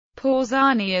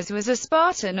Pausanias was a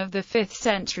Spartan of the 5th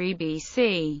century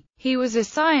BC. He was a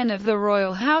scion of the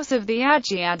royal house of the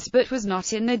Agiads but was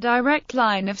not in the direct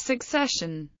line of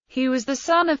succession. He was the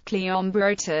son of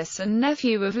Cleombrotus and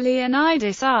nephew of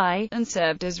Leonidas I, and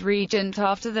served as regent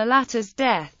after the latter's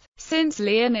death, since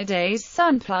Leonidas'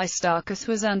 son Pleistarchus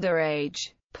was underage.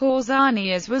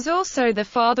 Pausanias was also the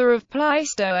father of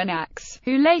Pleistoanax,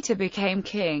 who later became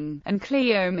king, and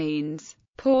Cleomenes.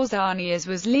 Pausanias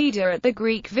was leader at the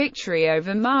Greek victory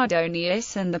over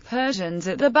Mardonius and the Persians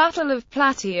at the Battle of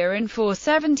Plataea in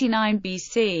 479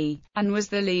 BC, and was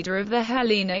the leader of the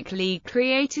Hellenic League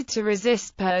created to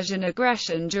resist Persian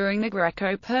aggression during the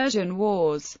Greco-Persian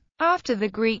Wars. After the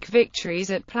Greek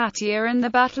victories at Plataea and the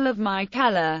Battle of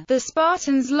Mycale, the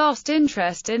Spartans lost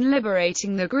interest in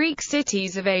liberating the Greek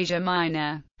cities of Asia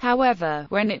Minor. However,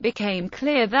 when it became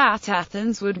clear that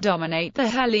Athens would dominate the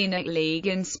Hellenic League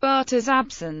in Sparta's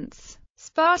absence,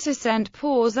 Sparta sent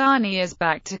Pausanias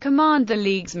back to command the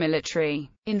League's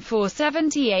military. In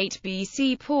 478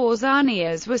 BC,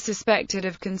 Pausanias was suspected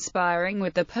of conspiring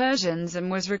with the Persians and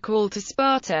was recalled to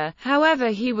Sparta. However,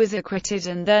 he was acquitted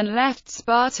and then left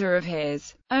Sparta of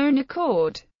his own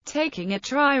accord, taking a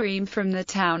trireme from the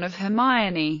town of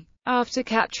Hermione. After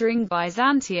capturing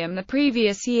Byzantium the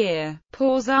previous year,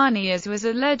 Pausanias was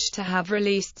alleged to have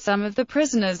released some of the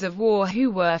prisoners of war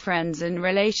who were friends and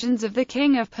relations of the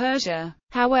king of Persia.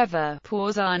 However,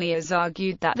 Pausanias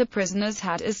argued that the prisoners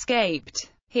had escaped.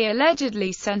 He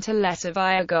allegedly sent a letter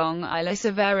via Gong Ilis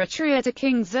of Eretria to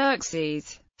King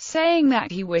Xerxes, saying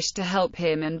that he wished to help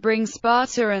him and bring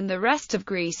Sparta and the rest of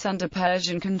Greece under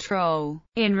Persian control.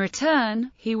 In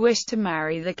return, he wished to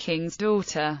marry the king's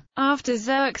daughter. After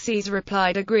Xerxes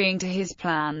replied agreeing to his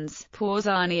plans,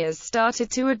 Pausanias started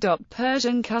to adopt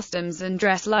Persian customs and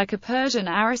dress like a Persian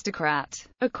aristocrat.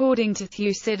 According to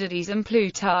Thucydides and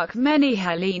Plutarch, many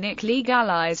Hellenic League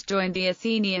allies joined the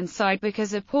Athenian side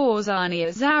because of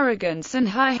Pausanias' arrogance and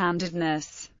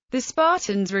high-handedness. The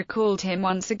Spartans recalled him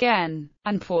once again,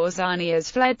 and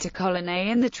Pausanias fled to Colonnae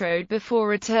in the Troad before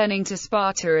returning to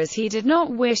Sparta as he did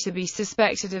not wish to be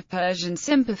suspected of Persian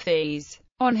sympathies.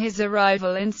 On his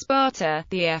arrival in Sparta,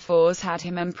 the ephors had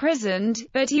him imprisoned,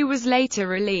 but he was later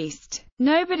released.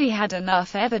 Nobody had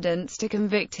enough evidence to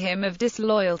convict him of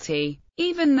disloyalty,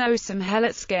 even though some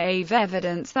Helots gave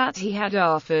evidence that he had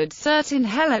offered certain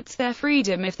Helots their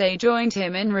freedom if they joined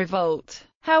him in revolt.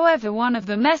 However, one of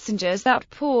the messengers that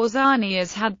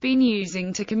Pausanias had been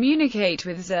using to communicate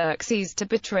with Xerxes to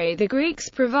betray the Greeks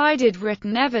provided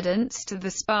written evidence to the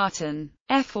Spartan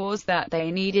ephors that they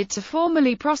needed to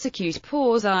formally prosecute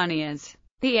Pausanias.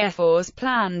 The ephors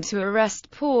planned to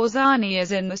arrest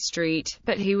Pausanias in the street,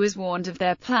 but he was warned of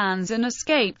their plans and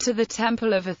escaped to the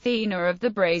temple of Athena of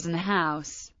the Brazen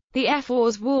House. The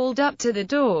ephors walled up to the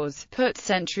doors, put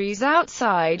sentries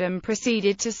outside and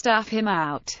proceeded to staff him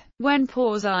out. When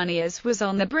Pausanias was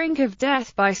on the brink of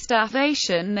death by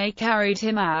starvation, they carried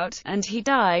him out, and he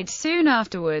died soon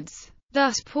afterwards.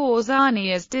 Thus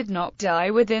Pausanias did not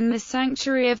die within the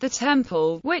sanctuary of the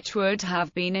temple, which would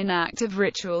have been an act of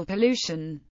ritual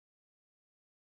pollution.